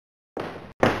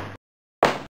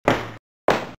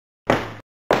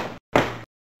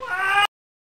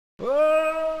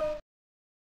The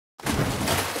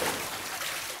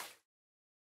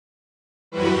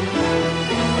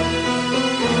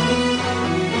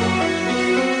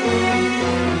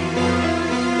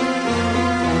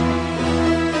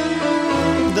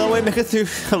way to make it through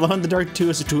Alone in the Dark 2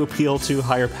 is to appeal to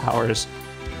higher powers.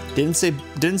 Didn't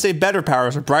say better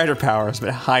powers or brighter powers,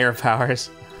 but higher powers.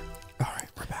 All right,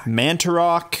 we're back.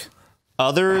 Mantarok,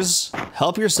 others,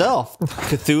 help yourself.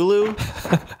 Cthulhu.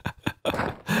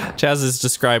 Chaz is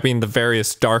describing the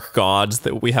various dark gods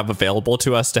that we have available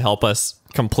to us to help us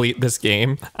complete this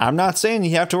game. I'm not saying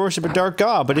you have to worship a dark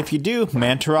god, but if you do,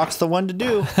 Mantarok's the one to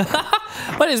do.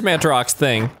 What is Mantarok's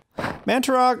thing?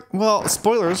 Mantarok, well,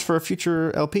 spoilers for a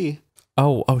future LP.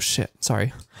 Oh shit.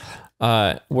 Sorry.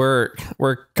 We're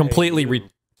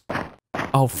completely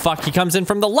Oh fuck, he comes in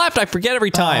from the left. I forget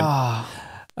every time.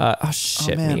 Oh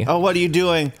shit me. Oh, what are you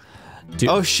doing? Dude.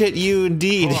 Oh shit, you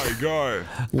indeed. My guy.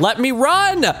 Let me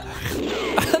run! No!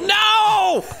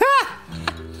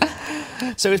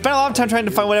 So we spent a lot of time trying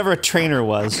to find whatever a trainer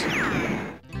was.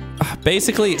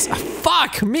 Basically,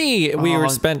 fuck me! We were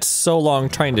spent so long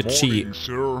trying to cheat.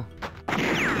 Sir.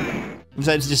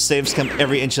 Besides just save scum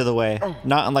every inch of the way.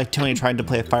 Not unlike Tony trying to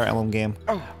play a Fire Emblem game.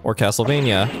 Or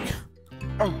Castlevania.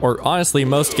 Or honestly,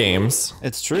 most games.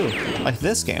 It's true. Like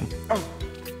this game.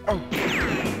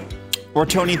 Or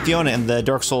Tony and Fiona in the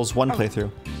Dark Souls 1 playthrough.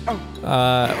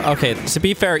 Okay, to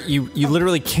be fair, you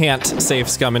literally can't save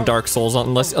scum in Dark Souls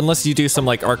unless you do some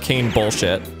like arcane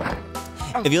bullshit.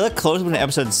 If you look close in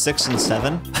episodes 6 and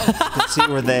 7, you can see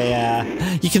where they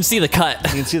You can see the cut. you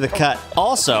can see the cut.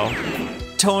 Also,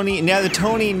 neither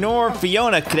Tony nor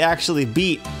Fiona could actually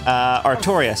beat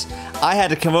Artorias. I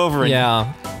had to come over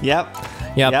and Yep,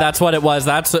 that's what it was.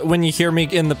 That's when you hear me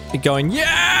in the going,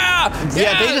 yeah!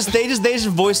 They just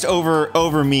voiced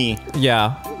over me.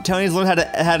 Yeah. Tony's learned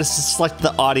how to select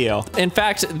the audio. In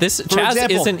fact, this For Chaz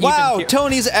example, isn't wow, even here.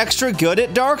 Tony's extra good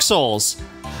at Dark Souls.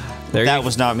 That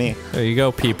was not me. There you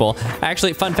go, people.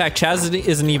 Actually, fun fact, Chaz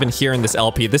isn't even here in this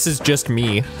LP. This is just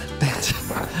me.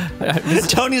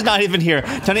 Tony's not even here.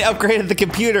 Tony upgraded the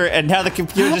computer, and now the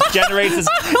computer just generates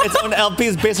its own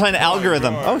LPs based on an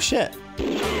algorithm. Oh, shit.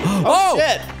 Oh,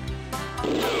 shit.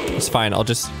 It's fine. I'll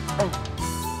just...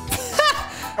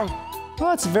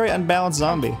 Oh, it's a very unbalanced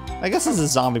zombie. I guess this is a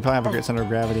zombie. Probably have a great center of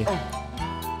gravity.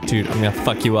 Dude, I'm gonna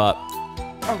fuck you up.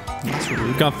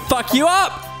 I'm gonna fuck you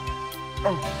up!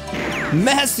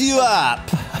 Mess you up!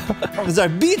 As I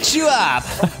beat you up!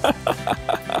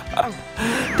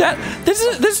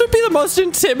 This would be the most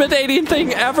intimidating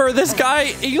thing ever. This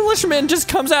guy, Englishman, just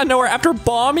comes out of nowhere after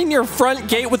bombing your front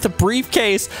gate with a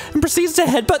briefcase and proceeds to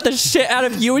headbutt the shit out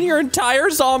of you and your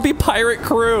entire zombie pirate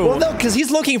crew. Well, no, because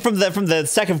he's looking from the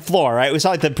second floor, right? We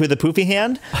saw like the poofy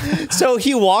hand. So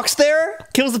he walks there,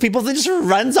 kills the people, then just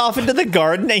runs off into the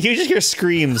garden, and you just hear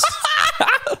screams.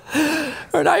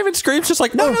 Or not even screams, just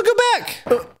like, no, go back.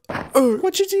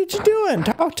 What you doing?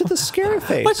 Talk to the scary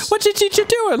face. What you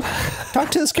doing? Talk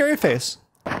to the scary face.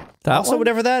 That Also, one?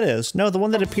 whatever that is. No, the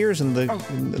one that appears in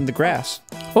the grass.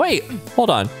 Wait, hold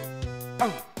on.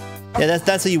 Yeah,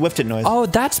 that's a you whiffed it noise. Oh,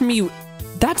 that's me.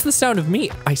 That's the sound of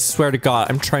me. I swear to God,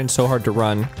 I'm trying so hard to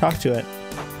run. Talk to it.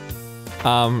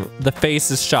 The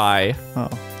face is shy. Oh.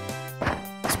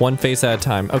 It's one face at a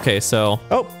time. Okay, so.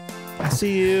 Oh, I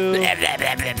see you.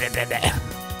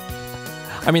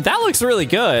 I mean, that looks really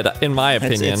good, in my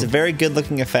opinion. It's a very good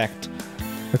looking effect.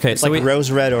 Okay, It's so like rose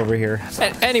red over here.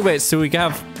 Anyway, so we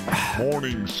have.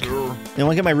 Morning, sir. You want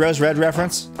to get my rose red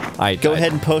reference? Go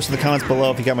ahead and post in the comments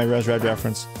below if you got my rose red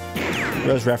reference.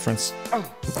 Rose reference.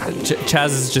 Chaz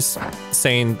is just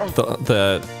saying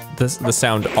the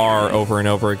sound R over and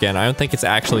over again. I don't think it's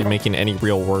actually making any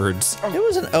real words. It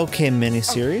was an okay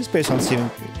miniseries based on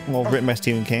written by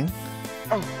Stephen King.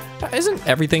 Isn't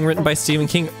everything written by Stephen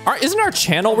King? Isn't our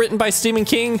channel written by Stephen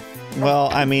King? Well,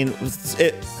 I mean,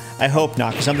 I hope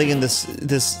not, because something in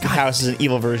this house is an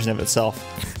evil version of itself.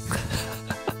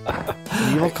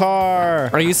 Evil car.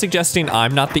 Are you suggesting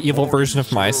I'm not the evil version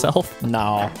of myself?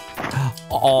 No.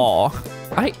 Aw.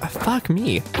 Fuck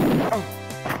me.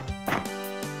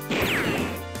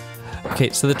 Okay,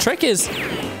 so the trick is,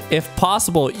 if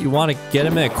possible, you want to get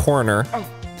him in a corner.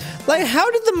 Like,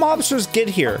 how did the mobsters get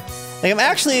here? Like, I'm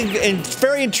actually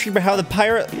very intrigued by how the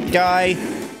pirate guy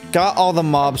got all the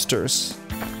mobsters.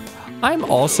 I'm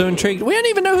also intrigued. We don't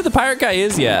even know who the pirate guy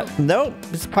is yet. Nope,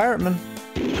 it's a pirateman.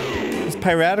 It's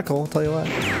piratical, I'll tell you what.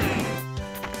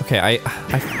 Okay,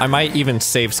 I might even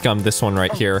save scum this one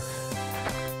right here.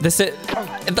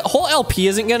 The whole LP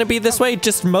isn't going to be this way,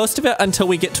 just most of it until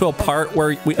we get to a part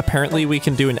where apparently we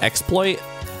can do an exploit.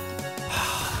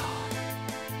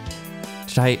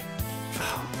 Did I...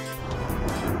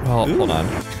 Oh, hold on.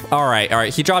 All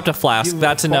right. He dropped a flask.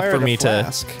 That's enough for me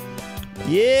to.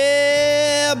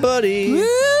 Yeah, buddy.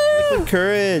 Liquid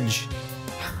courage.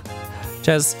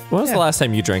 Jez, when was the last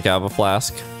time you drank out of a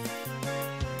flask?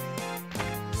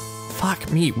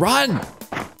 Fuck me. Run!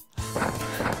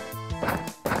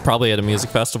 Probably at a music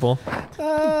festival.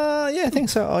 Yeah, I think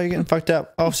so. Oh, you're getting fucked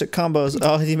up. Oh, shit, combos.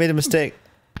 Oh, you made a mistake.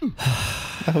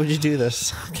 How would you do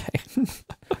this? Okay.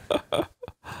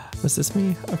 Was this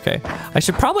me? Okay. I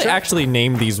should probably actually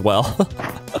name these well.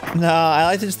 No, I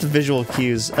like just the visual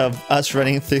cues of us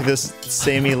running through this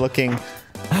samey looking.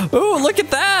 Ooh, look at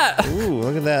that! Ooh,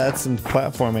 look at that. That's some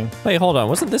platforming. Wait, hold on.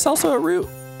 Wasn't this also a route?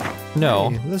 No.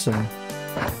 Hey, listen.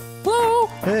 Hello?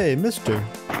 Hey, mister.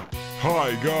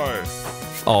 Hi, guy.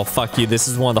 Oh, fuck you. This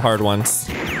is one of the hard ones.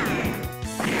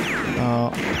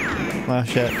 Oh,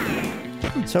 shit.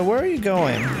 So where are you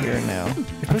going here now?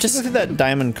 You're supposed to go through that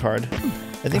diamond card.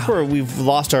 I think we've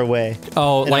lost our way.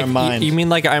 Oh, like, our mind. you mean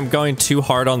like I'm going too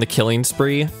hard on the killing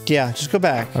spree? Yeah, just go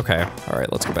back. Okay. All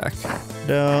right, let's go back.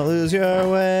 Don't lose your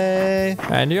way.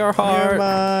 And your heart. Your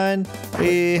mind.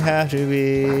 We have to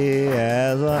be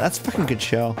as one. That's a fucking good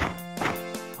show.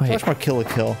 Wait. Much more Kill la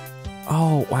Kill.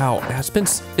 Oh, wow. It's been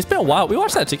a while. We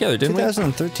watched that together, didn't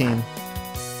 2013.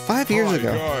 5 years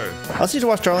ago. Guy. I also need to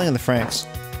watch Darling in the Franxx.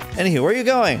 Anywho, where are you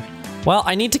going? we? Well,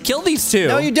 I need to kill these two.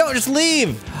 No, you don't. Just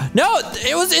leave. No,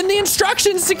 it was in the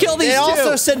instructions to kill these They two.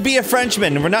 also said be a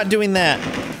Frenchman, and we're not doing that.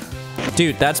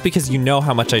 Dude, that's because you know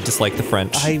how much I dislike the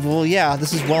French. Well, yeah,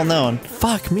 this is well known.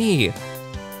 Fuck me.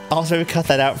 Also, we cut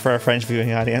that out for our French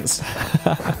viewing audience.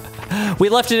 We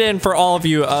left it in for all of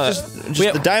you. Just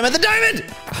the diamond, the diamond!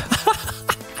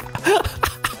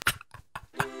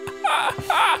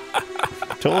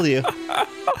 Told you.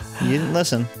 You didn't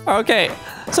listen. Okay,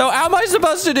 so how am I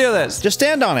supposed to do this? Just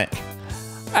stand on it.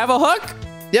 I have a hook?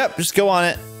 Yep, just go on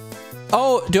it.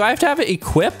 Oh, do I have to have it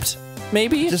equipped?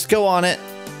 Maybe? Just go on it.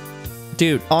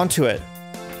 Dude, Onto it.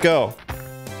 Go.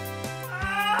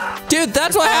 dude,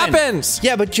 that's what Fine. happens.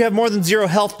 Yeah, but you have more than 0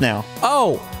 health now.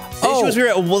 Oh, The issue is we were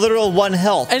at literal 1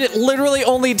 health. and it literally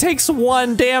only takes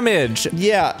 1 damage.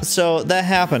 Yeah, so that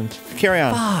happened. Carry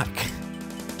on. Fuck.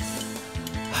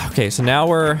 Okay, so now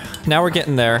we're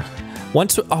getting there.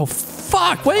 Oh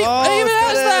fuck! Wait, Oh, it even it's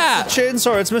has that. It's a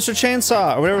chainsaw. It's Mr.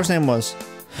 Chainsaw, or whatever his name was.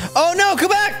 Oh no! Go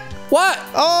back! What?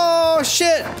 Oh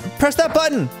shit! Press that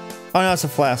button. Oh no, it's a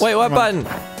flask. Wait, what Never mind.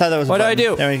 button? Thought that was. What do I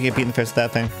button. do? Now you get beat in the face with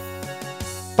that thing.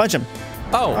 Punch him.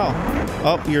 Oh,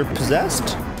 Oh, you're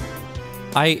possessed.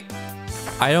 I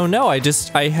don't know. I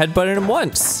headbutted him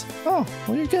once. Oh,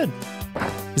 well you're good.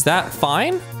 Is that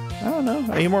fine? I don't know.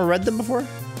 Are you more red than before?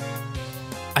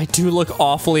 I do look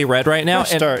awfully red right now,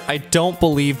 Press and start. I don't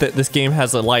believe that this game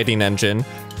has a lighting engine.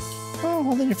 Oh,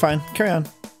 well then you're fine. Carry on.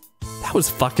 That was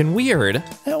fucking weird.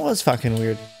 That was fucking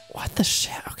weird. What the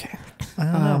shit? Okay. I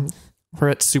don't know. We're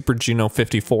at Super Juno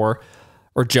 54.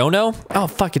 Or Jono? Oh,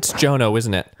 fuck, it's Jono,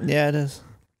 isn't it? Yeah, it is.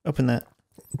 Open that.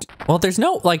 Well, there's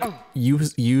no, like,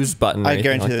 use button or I anything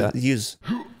guarantee like that. that. Use.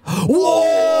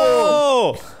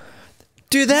 Whoa!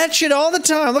 Do that shit all the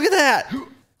time. Look at that.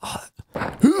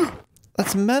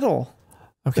 That's metal.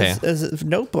 Okay, It's a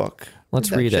notebook.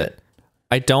 let's Look at that read shit. it.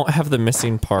 I don't have the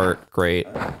missing part. Great.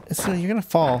 You're gonna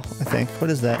fall, I think. What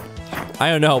is that? I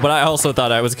don't know, but I also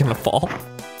thought I was gonna fall.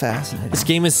 Fascinating. This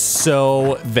game is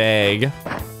so vague.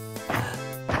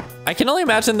 I can only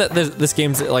imagine that this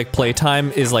game's like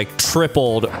playtime is like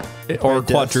tripled or Or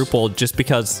quadrupled just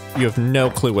because you have no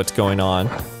clue what's going on.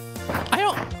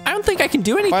 I don't think I can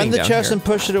do anything. Find the down chest here. and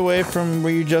push it away from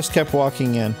where you just kept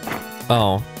walking in.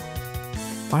 Oh.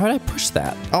 Why would I push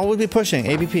that? Oh, we'll be pushing.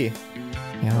 ABP.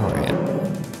 Yeah, alright.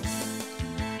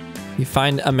 You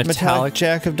find a Metallic metallic.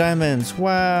 Jack of Diamonds.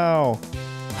 Wow.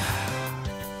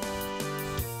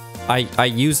 I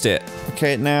used it.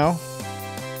 Okay, now.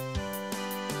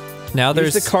 Now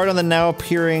There's there's the card on the now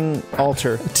appearing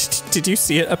altar. Did you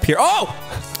see it appear? Oh!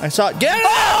 I saw it. Get it!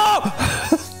 Oh!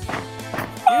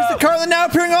 Use the card on the now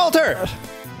appearing altar.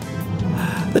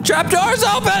 The trapdoor's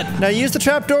open! Now use the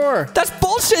trapdoor. That's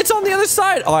bullshit. It's on the other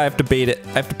side. Oh, I have to bait it.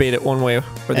 I have to bait it one way or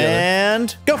the other.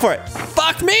 And go for it.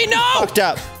 Fuck me, no! Fucked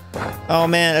up. Oh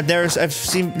man, I've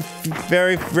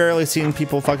very rarely seen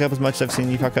people fuck up as much as I've seen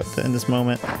you fuck up in this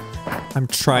moment. I'm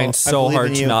trying I so believe hard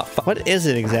in to you. not. What is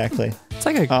it exactly? It's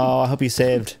like a. Oh, I hope you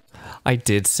saved. I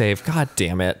did save. God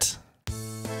damn it.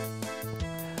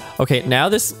 Okay, now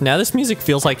this music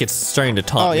feels like it's starting to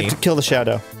taunt Oh, you me. have to kill the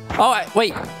shadow. Oh,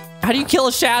 wait. How do you kill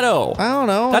a shadow? I don't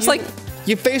know. That's like.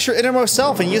 You face your innermost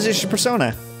self and use it as your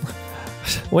persona.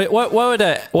 Wait, what would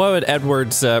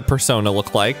Edward's persona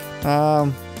look like?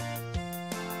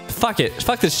 Fuck it.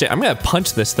 Fuck this shit. I'm gonna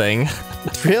punch this thing.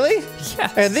 Really? Yes.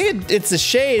 I think it's a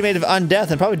shade made of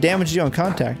undeath and probably damages you on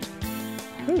contact.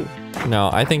 Ooh. No,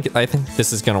 I think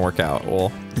this is gonna work out.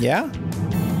 Well, Yeah?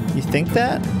 You think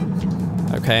that?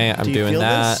 okay, I'm Do you doing feel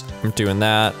that. this? I'm doing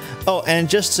that. Oh, and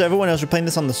just so everyone knows, we're playing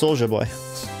this on the Soldier Boy.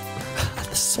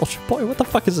 The Soldier Boy, what the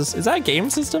fuck is this? Is that a game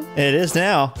system? It is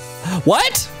now.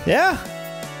 What? Yeah.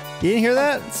 You didn't hear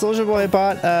that? Soldier Boy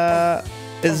bought,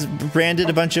 is branded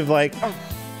a bunch of, like,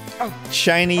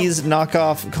 Chinese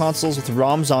knockoff consoles with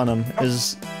ROMs on them.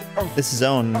 Is his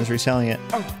own, is reselling it.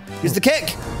 Use the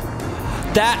kick!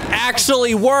 That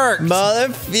actually worked.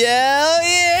 Yeah!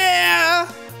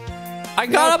 I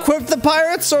got up. Equip the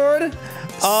pirate sword!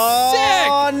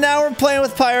 Oh, now we're playing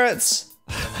with pirates!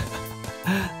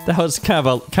 That was kind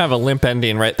of a limp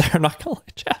ending right there. I'm not gonna lie,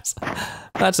 Jazz.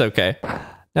 That's okay.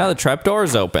 Now the trapdoor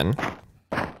is open.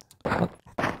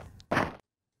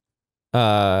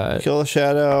 Kill the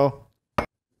shadow.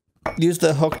 Use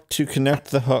the hook to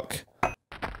connect the hook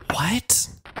What?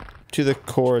 to the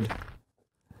cord.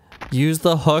 Use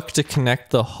the hook to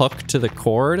connect the hook to the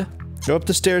cord? Go up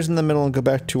the stairs in the middle and go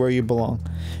back to where you belong.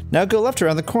 Now go left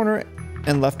around the corner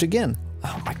and left again.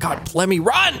 Oh my god, let me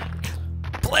run!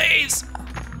 Please!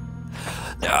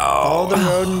 No! Follow the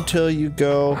road until you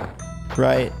go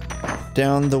right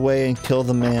down the way and kill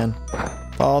the man.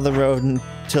 Follow the road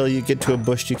until you get to a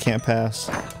bush you can't pass.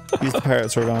 Use the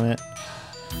pirate sword on it.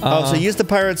 So use the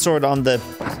pirate sword on the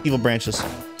evil branches.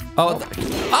 Oh,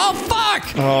 oh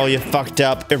fuck! Oh, you fucked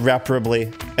up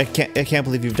irreparably. I can't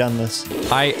believe you've done this.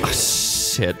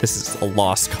 Shit, this is a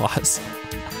lost cause.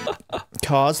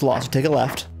 Cause lost. Take a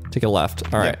left. Take a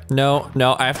left. All right. Yep.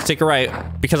 No, I have to take a right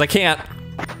because I can't.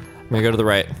 I'm gonna go to the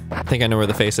right. I think I know where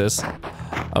the face is.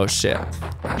 Oh shit.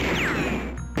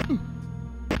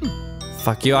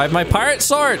 Fuck you, I have my pirate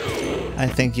sword! I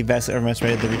think you vastly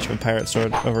overestimated the reach of a pirate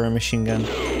sword over a machine gun.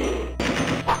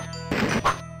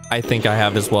 I think I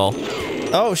have as well.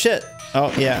 Oh shit.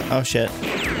 Oh yeah. Oh shit.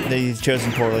 You've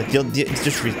chosen poorly. Just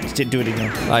do it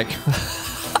again. Like,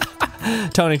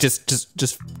 Tony,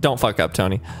 just don't fuck up,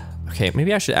 Tony. Okay,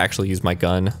 maybe I should actually use my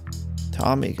gun.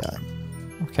 Tommy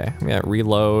gun. Okay, I'm gonna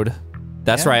reload.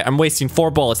 That's Yeah. right, I'm wasting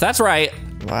 4 bullets. That's right.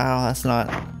 Wow, that's not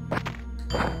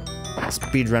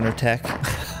speedrunner tech.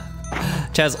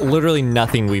 Chaz, literally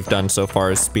nothing we've done so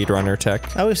far is speedrunner tech.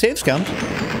 Oh, we saved scum.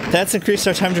 That's increased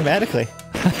our time dramatically.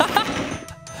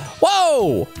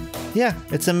 Whoa! Yeah,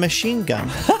 it's a machine gun.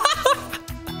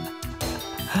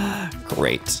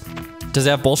 Great. Does it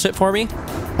have bullshit for me?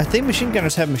 I think machine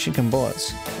gunners have machine gun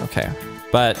bullets. Okay,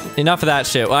 but enough of that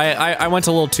shit. I went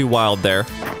a little too wild there.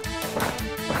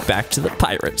 Back to the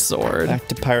pirate sword. Back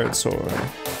to pirate sword.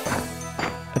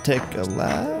 I take a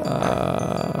left.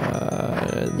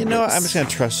 You know what? I'm just gonna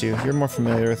trust you. You're more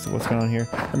familiar with what's going on here.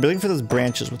 I'm looking for those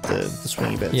branches with the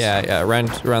swingy bits. Yeah, around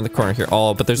the corner here.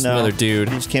 Oh, but there's another dude.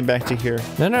 You just came back to here.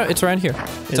 No, it's around here.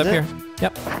 It's Is up it? here.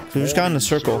 Yep. We've just gone in a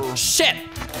circle. Shit!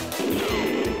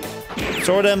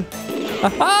 Sword him.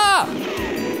 Ah!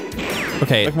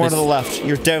 Okay. Look more to the left.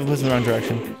 You're definitely in the wrong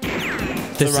direction.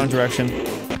 This The wrong direction.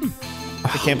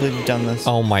 I can't believe you've done this.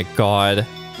 Oh my god.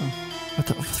 What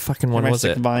the fucking one was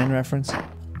Domestic it? Vine reference.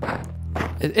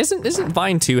 Isn't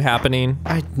Vine 2 happening?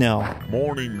 I know.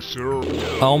 Morning, sir.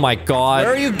 Oh my god.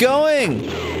 Where are you going?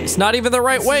 It's not even the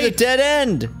right This way. is a dead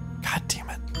end. God damn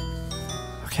it.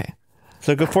 Okay.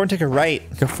 So go forward and take a right.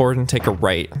 Go forward and take a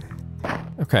right.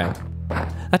 Okay.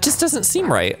 That just doesn't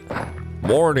seem right.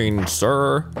 Morning,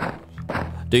 sir.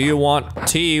 Do you want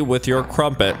tea with your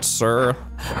crumpets, sir?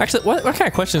 Actually, what kind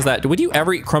of question is that? Would you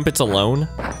ever eat crumpets alone?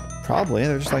 Probably.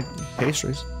 They're just like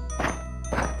pastries.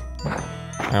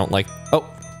 I don't like...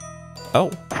 Oh.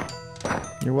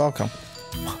 You're welcome.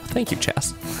 Thank you,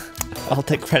 Chas. I'll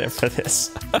take credit for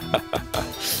this.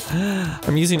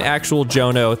 I'm using actual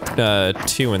Jono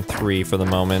 2 and 3 for the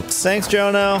moment. Thanks,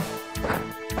 Jono.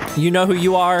 You know who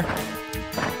you are?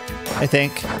 I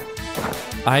think.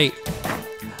 I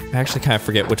actually kind of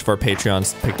forget which of our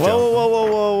Patreons picked Whoa, Jono.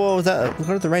 whoa. That,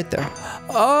 go to the right there.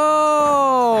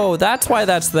 Oh, that's why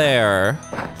that's there.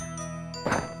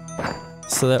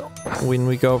 So that when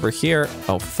we go over here...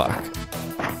 Oh, fuck.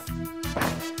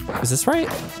 Is this right?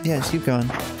 Yeah, just keep going.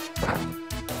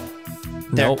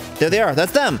 There. Nope. There they are.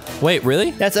 That's them. Wait,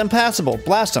 really? That's impassable.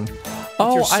 Blast them. Oh,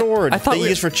 With your sword I thought that you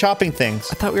use for chopping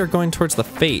things. I thought we were going towards the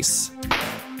face.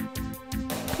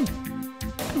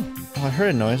 Oh, I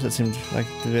heard a noise that seemed like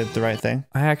the right thing.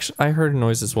 I heard a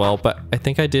noise as well, but I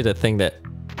think I did a thing that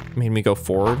made me go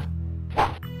forward,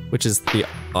 which is the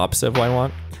opposite of what I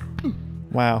want.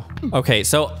 Wow. Okay,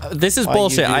 so this is Why you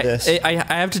bullshit. do this? I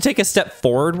have to take a step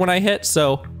forward when I hit,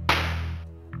 so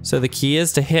the key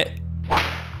is to hit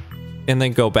and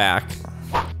then go back.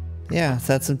 Yeah,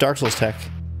 that's some Dark Souls tech.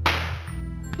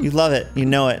 You love it. You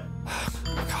know it.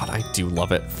 God, I do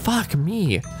love it. Fuck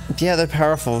me. Yeah, they're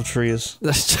powerful trees.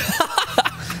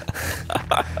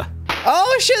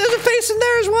 Oh shit, there's a face in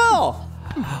there as well.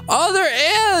 Oh,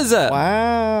 there is.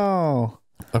 Wow.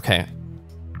 Okay.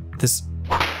 This.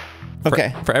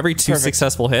 Okay. For every 2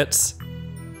 successful hits,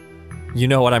 you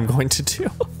know what I'm going to do.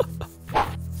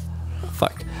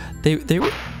 Fuck. They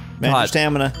were. Man, your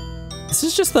stamina. This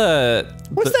is just the.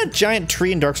 What's that giant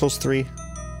tree in Dark Souls 3?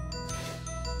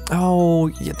 Oh,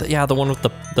 yeah, the one with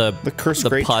the cursed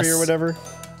great pus. tree or whatever.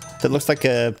 That looks like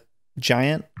a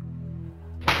giant.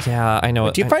 Yeah, I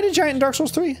know. Do you fight a giant in Dark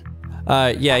Souls 3?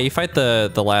 Yeah, you fight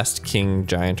the last king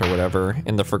giant or whatever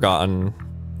in the Forgotten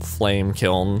Flame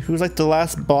Kiln. Who's like the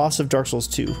last boss of Dark Souls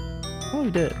 2. Oh,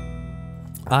 you did it.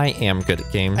 I am good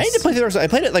at games. I need to play the Dark Souls. I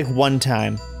played it like one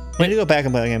time. I need to go back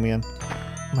and play the game again.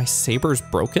 My saber's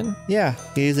broken? Yeah,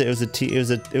 he used it.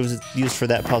 It was used for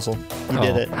that puzzle. You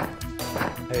did it.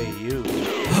 Hey, you.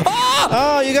 Ah!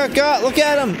 Oh, you got. Look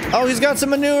at him. Oh, he's got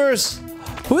some manures.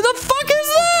 Who the fuck is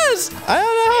this? I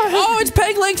don't know. Oh, it's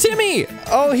Peg Leg Timmy.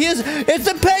 Oh, it's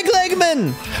the Peg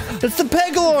Legman. It's the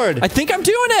Peg Lord. I think I'm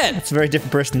doing it. It's a very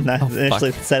different person than I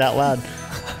initially said out loud.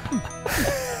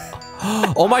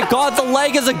 Oh my god, the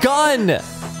leg is a gun.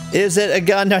 Is it a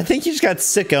gun? No, I think you just got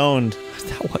sick owned.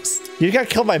 That was. You got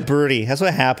killed by Birdie. That's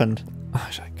what happened. Oh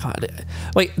my god.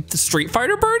 Wait, the Street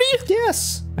Fighter Birdie?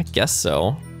 Yes. I guess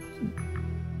so.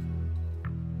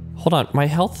 Hold on, my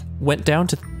health went down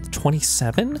to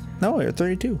 27? No, you're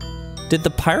 32. Did the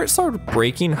pirate sword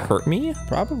breaking hurt me?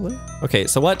 Probably. Okay,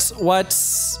 so what's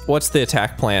the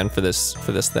attack plan for this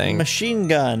thing? Machine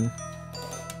gun.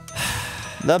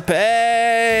 The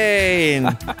pain.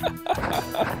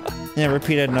 Yeah,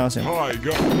 repeat ad nauseam. Hi,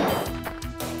 guys.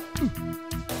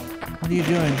 What are you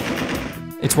doing?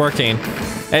 It's working.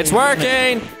 It's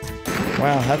working!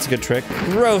 Wow, that's a good trick.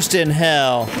 Roast in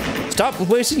hell. Stop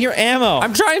wasting your ammo.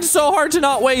 I'm trying so hard to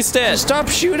not waste it. Stop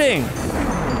shooting.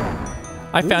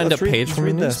 I found a page from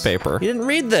a newspaper. You didn't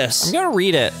read this. I'm gonna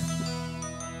read it.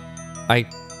 I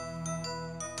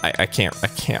can't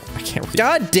read.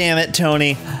 God damn it,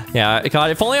 Tony. Yeah, God,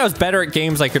 if only I was better at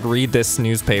games, I could read this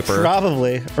newspaper.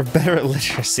 Probably, or better at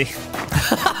literacy.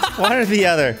 One or the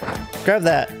other. Grab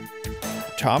that.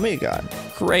 Tommy gun.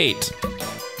 Great.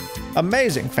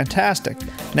 Amazing, fantastic.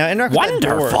 Now interact with that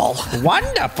door. Wonderful.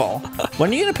 Wonderful. When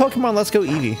are you gonna Pokemon Let's Go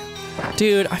Eevee?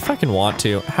 Dude, I fucking want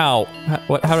to. How?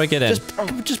 How do I get in?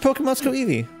 Just Pokemon Let's Go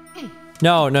Eevee.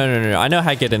 No. I know how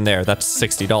to get in there. That's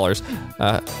 $60.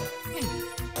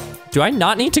 Do I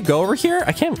not need to go over here?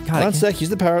 I can't. God, One sec, use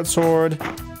the Pirate Sword.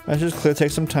 I just clear,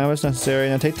 take some time if necessary.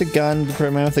 Now take the gun.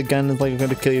 Remember if the gun is like going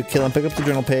to kill you, kill him. Pick up the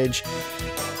journal page.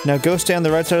 Now go stand on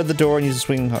the right side of the door and use the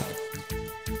swinging hook.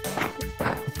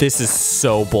 This is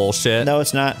so bullshit. No,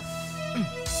 it's not.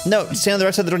 No, stand on the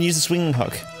right side of the door and use the swinging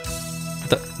hook.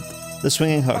 The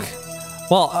swinging hook.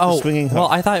 Well, swinging hook. Well,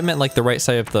 I thought it meant like the right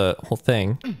side of the whole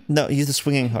thing. No, use the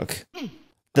swinging hook.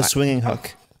 The swinging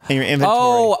hook in your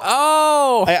inventory.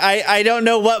 Oh! I don't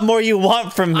know what more you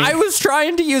want from me. I was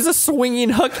trying to use a swinging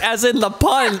hook as in the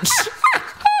punch.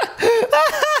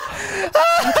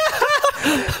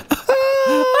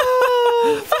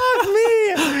 Oh, fuck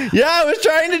me. Yeah, I was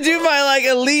trying to do my like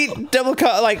elite double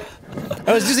cut, like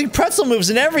I was using pretzel moves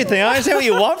and everything. I don't understand what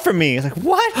you want from me. It's like,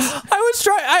 what?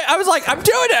 I was like, I'm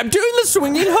doing it. I'm doing the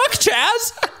swinging hook,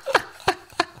 Chaz.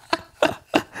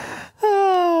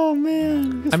 Oh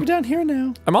man, guess we're down here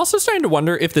now. I'm also starting to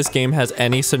wonder if this game has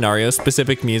any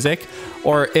scenario-specific music,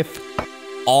 or if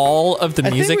all of the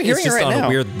music is just on a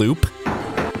weird loop.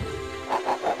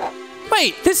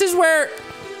 Wait, this is where...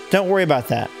 Don't worry about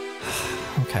that.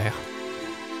 Okay.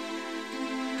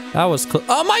 That was close.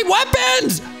 Oh, my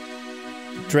weapons!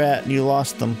 Drat, you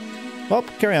lost them. Well,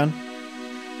 carry on.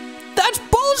 That's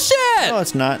bullshit! No,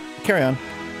 it's not. Carry on.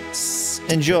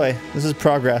 Enjoy. This is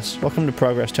progress. Welcome to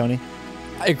progress, Tony.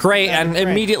 Great, and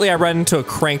immediately I run into a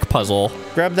crank puzzle.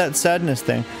 Grab that sadness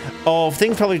thing. Oh,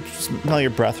 things probably smell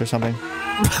your breath or something.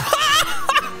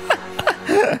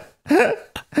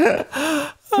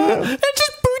 It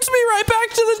just boots me right back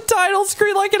to the title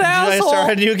screen like an asshole. Did I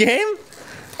start a new game?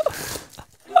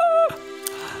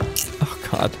 Oh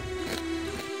god.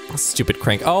 Stupid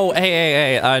crank. Oh,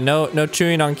 hey. No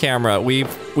chewing on camera. We've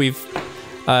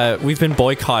been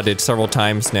boycotted several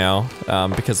times now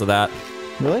because of that.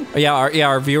 Really? Yeah,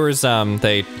 our viewers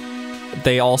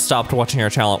they all stopped watching our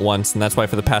channel at once, and that's why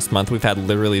for the past month we've had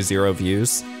literally 0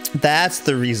 views. That's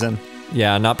the reason.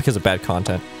 Yeah, not because of bad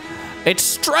content. It's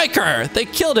Striker! They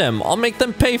killed him! I'll make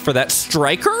them pay for that.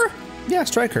 Striker? Yeah,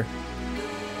 Striker.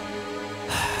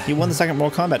 He won the second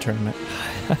Mortal Kombat tournament.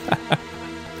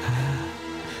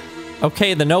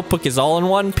 Okay, the notebook is all in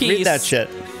one piece. Read that shit.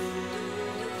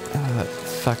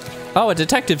 Fuck. Oh, a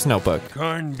detective's notebook.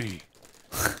 Carnby.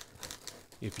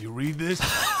 If you read this,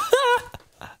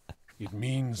 it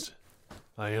means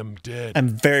I am dead. I'm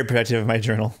very protective of my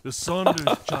journal. The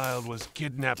Saunders child was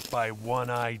kidnapped by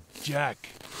One-Eyed Jack,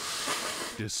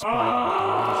 despite what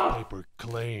the newspaper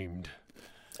claimed.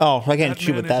 Oh, I can't That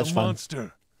shoot, man but that's is a fun.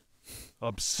 monster,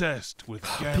 obsessed with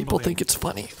gambling People think it's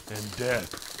funny. and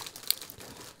death.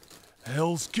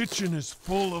 Hell's Kitchen is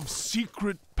full of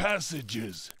secret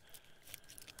passages.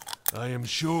 I am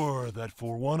sure that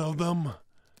for one of them,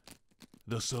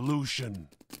 the solution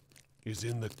is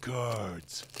in the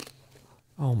cards.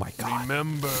 Oh my god.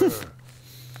 Remember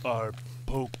our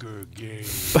poker game.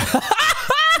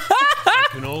 I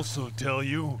can also tell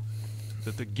you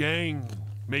that the gang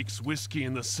makes whiskey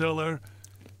in the cellar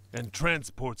and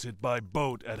transports it by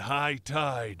boat at high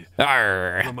tide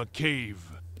Arr. from a cave.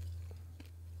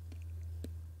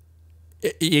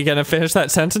 You gonna finish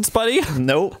that sentence, buddy?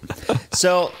 Nope.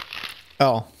 So,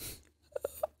 oh.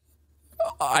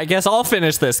 I guess I'll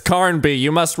finish this. Carnby,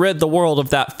 you must rid the world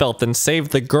of that filth and save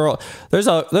the girl. There's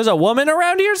a woman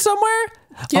around here somewhere?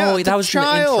 Yeah, oh, the that was in the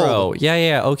child. intro.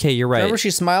 Yeah, okay, you're right. Remember she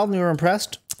smiled and you were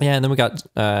impressed? Yeah, and then we got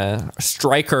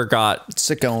Stryker got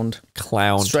Sick-owned.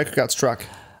 clowned. Stryker got struck.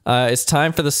 It's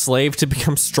time for the slave to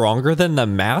become stronger than the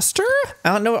master?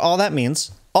 I don't know what all that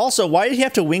means. Also, why did he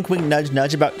have to wink, wink, nudge,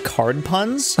 nudge about card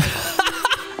puns?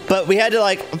 But we had to,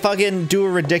 like, fucking do a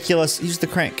ridiculous... Use the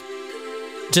crank.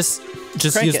 Just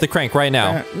Crank use it. the crank right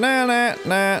now.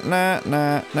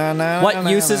 What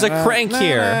use is a crank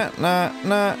here?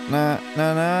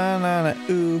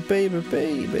 Ooh, baby,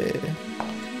 baby.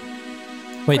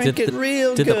 Wait, Crank it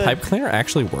real did the good. pipe cleaner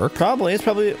actually work? Probably. It's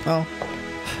probably... Oh.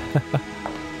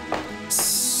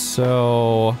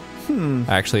 So...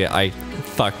 Actually,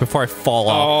 fuck, before I fall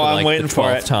off Oh, for I'm like waiting the for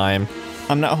 12th it. time.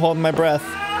 I'm not holding my breath.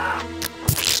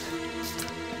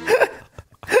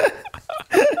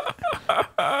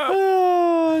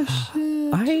 Oh,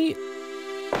 shit.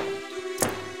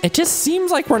 It just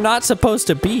seems like we're not supposed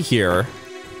to be here.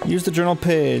 Use the journal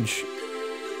page.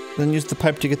 Then use the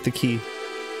pipe to get the key.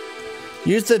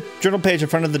 Use the journal page in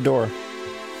front of the door.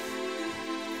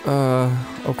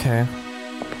 Okay.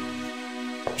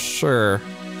 Sure.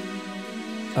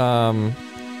 You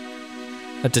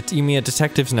mean a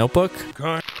detective's notebook?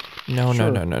 Carn- No,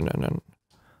 Sure. no.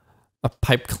 A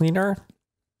pipe cleaner?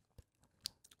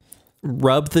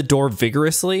 Rub the door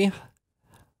vigorously?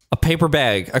 A paper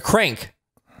bag? A crank?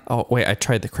 Oh, wait, I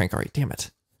tried the crank already. Damn it.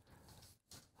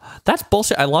 That's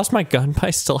bullshit. I lost my gun, but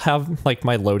I still have, like,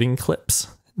 my loading clips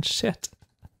and shit.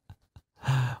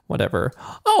 Whatever.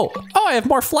 Oh, I have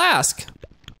more flask.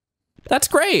 That's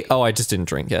great. Oh, I just didn't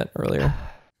drink it earlier.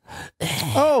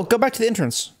 Oh, go back to the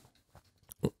entrance.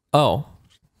 Oh.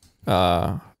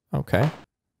 Okay.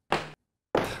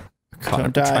 God,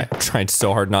 Don't die. I'm trying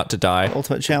so hard not to die.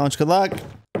 Ultimate challenge. Good luck.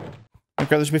 I'd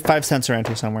rather there should be 5 cents around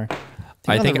here somewhere.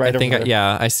 I on the right over there.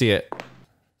 yeah, I see it.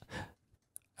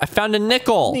 I found a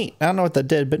nickel. Neat. I don't know what that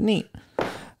did, but neat.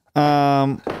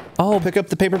 Oh, Pick up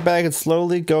the paper bag and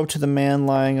slowly go to the man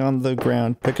lying on the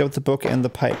ground. Pick up the book and the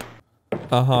pipe.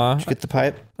 uh-huh. Did you get the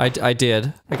pipe? I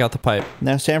did. I got the pipe.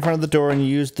 Now stand in front of the door and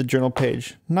use the journal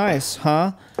page. Nice,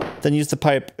 huh? Then use the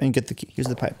pipe and get the key. Use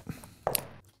the pipe.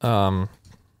 I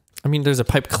mean, there's a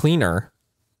pipe cleaner,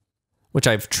 which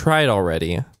I've tried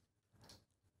already.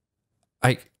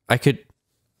 I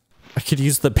could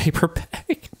use the paper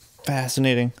bag.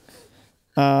 Fascinating.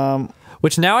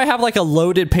 Which now I have like a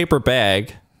loaded paper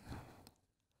bag.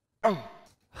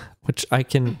 Which I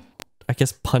can, I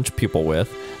guess, punch people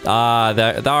with.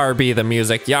 There be the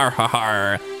music. Yar ha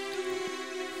har.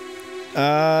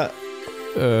 I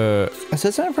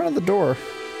said stand in front of the door.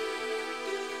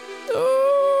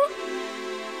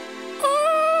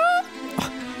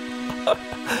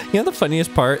 You know the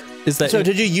funniest part is that So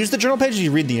did you use the journal page or did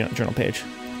you read the journal page?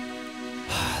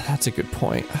 that's a good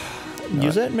point.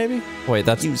 Use it, maybe? Wait,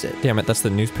 that's Use it. Damn it, that's the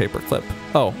newspaper clip.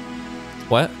 Oh,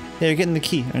 what? Yeah, you're getting the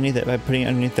key underneath it by putting it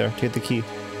underneath there to get the key.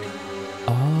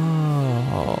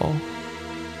 Oh.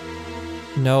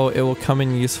 No, it will come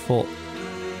in useful.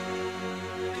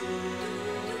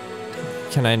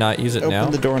 Can I not use it now?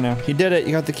 Open the door now. You did it.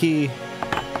 You got the key.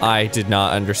 I did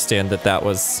not understand that that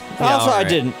was... Yeah, Also, I alright.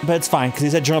 didn't, but it's fine because he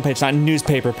said journal page, not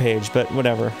newspaper page, but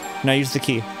whatever. Now use the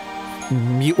key.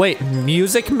 Wait,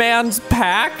 Music Man's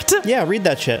Pact? Yeah, read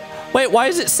that shit. Wait, why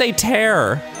does it say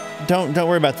tear? Don't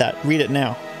worry about that. Read it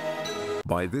now.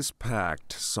 By this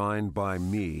pact signed by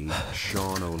me,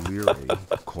 Sean O'Leary,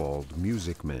 called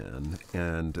Music Man,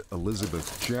 and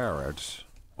Elizabeth Jarrett,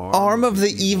 Arm of the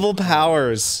evil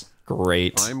powers.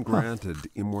 Great. I'm granted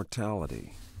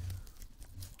immortality.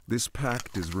 This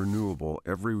pact is renewable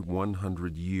every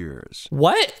 100 years.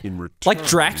 What? In return, Like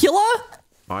Dracula?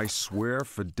 I swear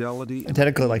fidelity and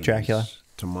Identical like Dracula. obedience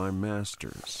to my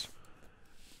masters.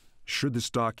 Should this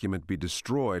document be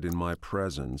destroyed in my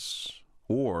presence,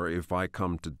 or if I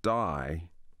come to die,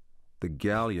 the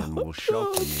galleon will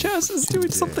shelter me. Jess for is 2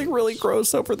 doing something days. really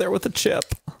gross over there with a chip.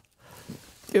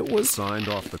 It was Signed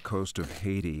off the coast of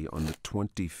Haiti on the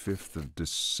 25th of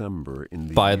December in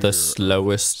the by year the of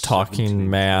slowest talking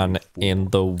man 1724. in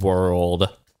the world.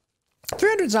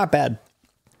 300's not bad.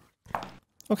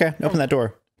 Okay, open that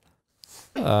door.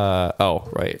 Oh,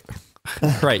 right.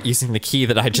 Right, using the key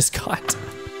that I just got.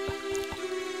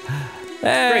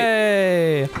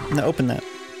 Hey! Now open that.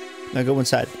 Now go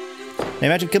inside. Now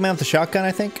imagine killing me with the shotgun,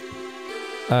 I think.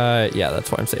 Yeah,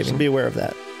 that's why I'm Just saving. be aware of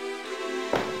that.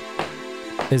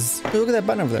 Is Look at that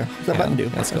button over there. What's that button do?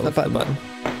 Let's go What's look that for the button.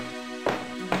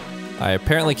 I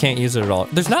apparently can't use it at all.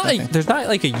 There's not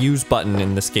like a use button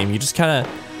in this game. You just kind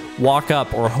of walk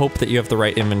up or hope that you have the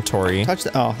right inventory. Touch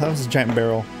the. Oh, that was a giant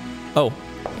barrel. Oh.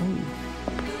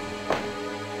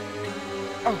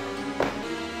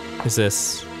 Is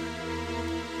this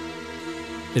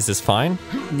fine?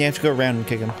 You have to go around and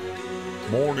kick him.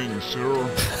 Morning, sir.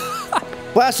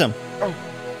 Blast him!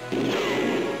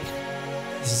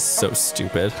 This is so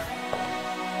stupid.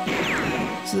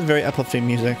 This is very uplifting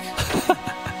music.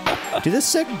 Do this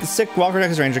sick Walker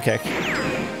Texas Ranger kick.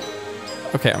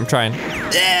 Okay, I'm trying.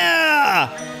 Yeah!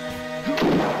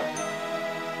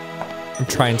 I'm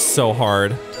trying so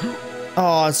hard.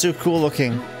 Oh, it's so cool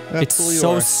looking. Look how It's cool you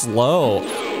so are. slow.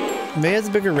 Maybe it has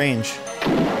a bigger range.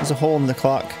 There's a hole in the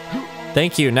clock.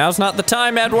 Thank you. Now's not the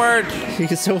time, Edward.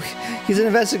 He's an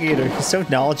investigator. He's so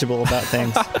knowledgeable about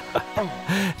things.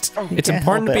 It's can't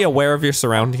important to help be it. aware of your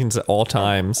surroundings at all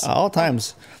times. All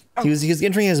times. He was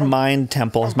entering his mind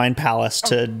temple, his mind palace,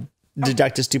 to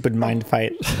deduct a stupid mind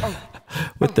fight.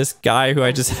 With this guy who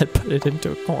I just had put it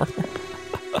into a corner.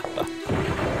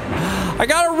 I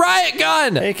got a riot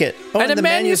gun! Take it. Oh, And a the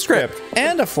manuscript.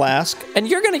 and a flask. And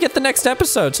you're gonna get the next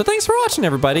episode. So thanks for watching,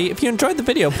 everybody. If you enjoyed the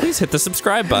video, please hit the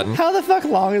subscribe button. How the fuck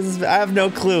long is this? I have no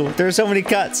clue. There are so many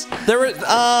cuts. There were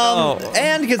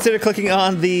And consider clicking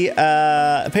on the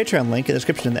Patreon link in the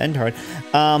description in the end card.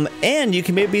 And you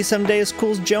can maybe be someday as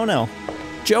cool as Jono,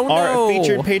 Joe. our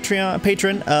featured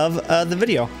patron of the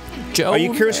video. Joe. Are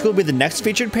you curious who will be the next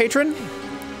featured patron?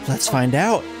 Let's find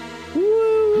out.